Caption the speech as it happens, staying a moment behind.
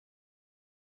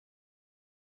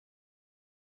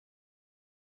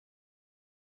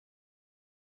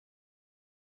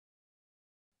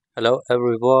Hello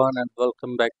everyone and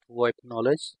welcome back to VoIP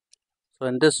Knowledge. So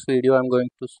in this video I'm going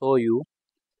to show you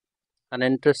an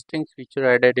interesting feature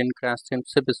added in Grandstream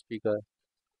SIP speaker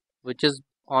which is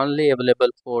only available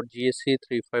for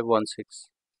GSC3516.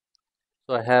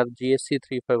 So I have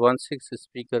GSC3516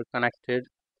 speaker connected,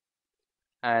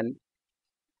 and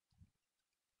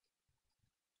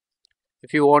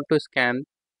if you want to scan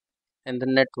in the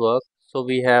network, so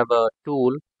we have a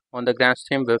tool on the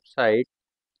Grandstream website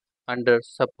under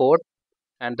support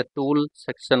and the tool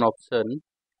section option.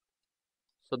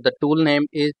 So the tool name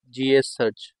is GS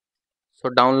Search. So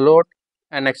download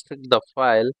and extract the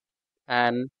file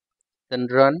and then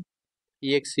run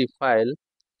exe file.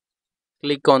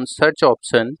 Click on search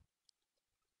option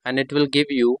and it will give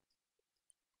you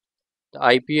the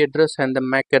IP address and the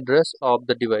MAC address of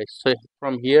the device. So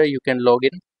from here you can log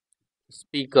in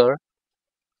speaker,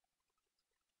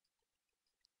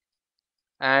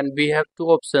 and we have two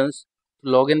options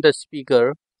to log in the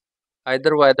speaker,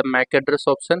 either via the MAC address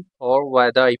option or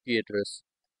via the IP address.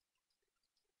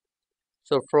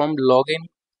 So from login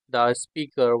the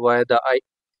speaker via the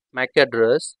MAC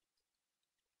address,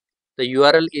 the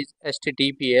URL is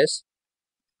https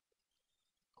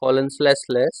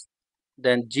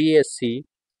then GSC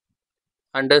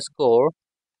underscore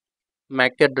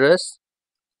MAC address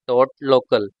dot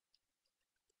local,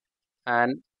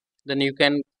 and then you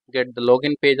can get the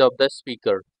login page of the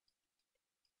speaker.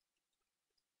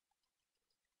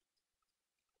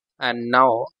 And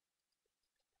now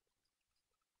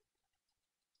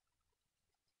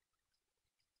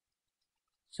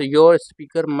so your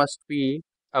speaker must be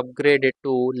upgraded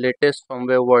to latest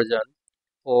firmware version,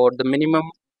 or the minimum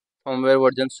firmware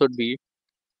version should be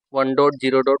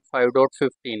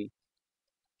 1.0.5.15,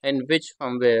 in which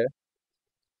firmware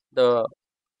the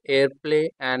AirPlay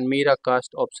and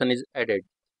Miracast option is added.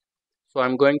 So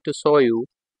I'm going to show you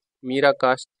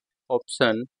Miracast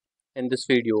option in this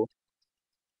video,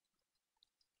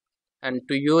 and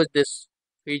to use this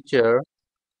feature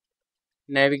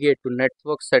navigate to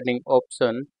network setting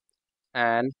option,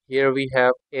 and here we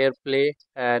have AirPlay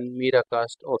and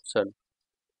Miracast option.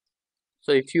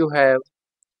 So if you have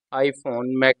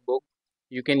iPhone, MacBook,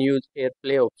 you can use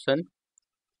AirPlay option,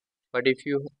 but if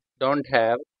you don't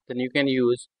have, then you can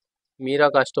use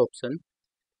Miracast option.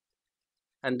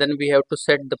 And then we have to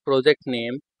set the project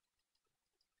name.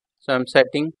 So I'm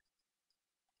setting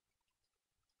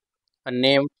a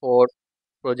name for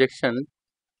projection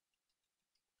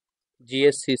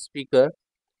GSC speaker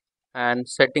and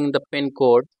setting the pin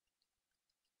code.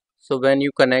 So when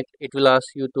you connect, it will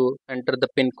ask you to enter the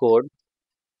pin code.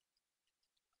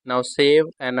 Now save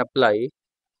and apply,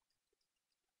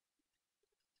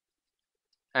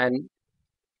 and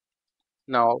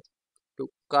now to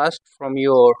cast from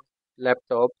your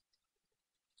laptop,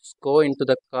 just go into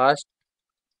the cast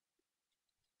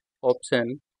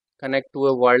option, connect to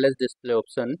a wireless display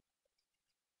option,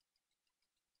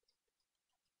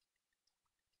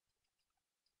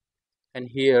 and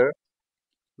here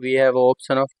we have an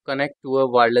option of connect to a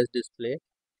wireless display.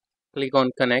 Click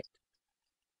on connect.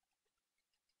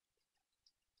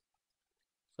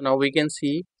 So now we can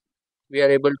see, we are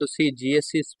able to see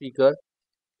GSC speaker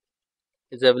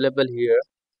is available here,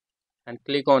 and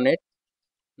click on it.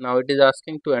 Now it is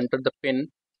asking to enter the pin.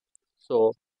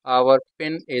 So our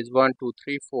pin is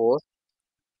 1234.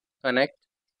 Connect.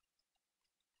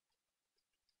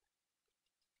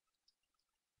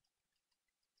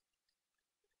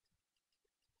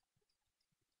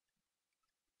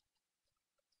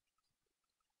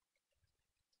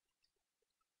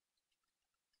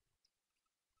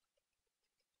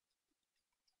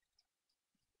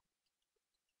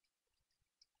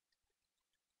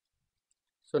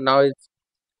 So now its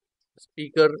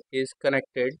speaker is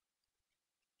connected,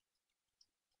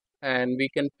 and we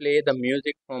can play the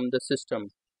music from the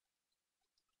system.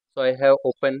 So I have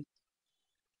opened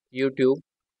YouTube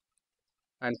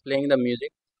and playing the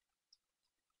music.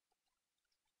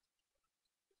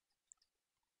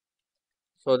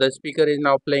 So the speaker is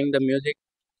now playing the music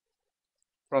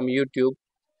from YouTube.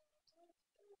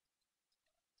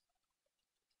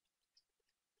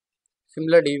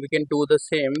 Similarly, we can do the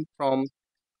same from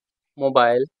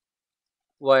mobile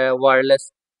via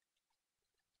wireless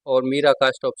or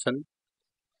Miracast option.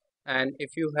 And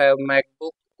if you have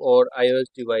MacBook or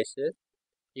iOS devices,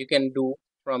 you can do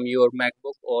from your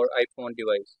MacBook or iPhone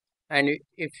device. And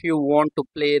if you want to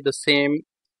play the same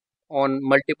on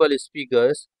multiple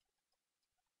speakers,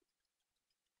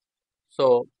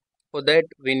 so for that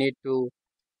we need to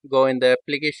go in the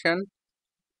application,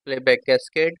 playback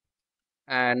cascade,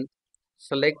 and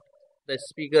select the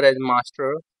speaker as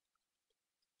master,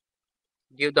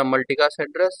 give the multicast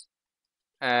address,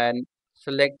 and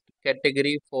select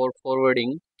category for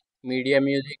forwarding, media,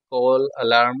 music, call,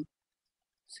 alarm,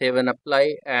 save and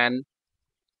apply, and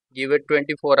give it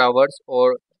 24 hours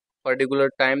or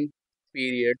particular time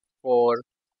period for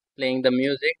playing the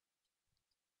music,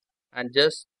 and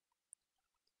just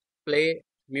play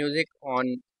music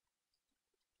on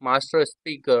master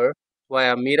speaker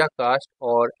via Miracast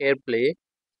or AirPlay,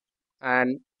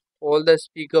 and all the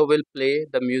speaker will play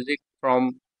the music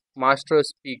from master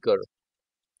speaker.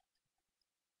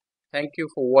 Thank you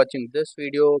for watching this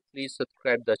video. Please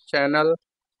subscribe the channel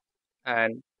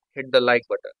and hit the like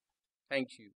button.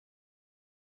 Thank you.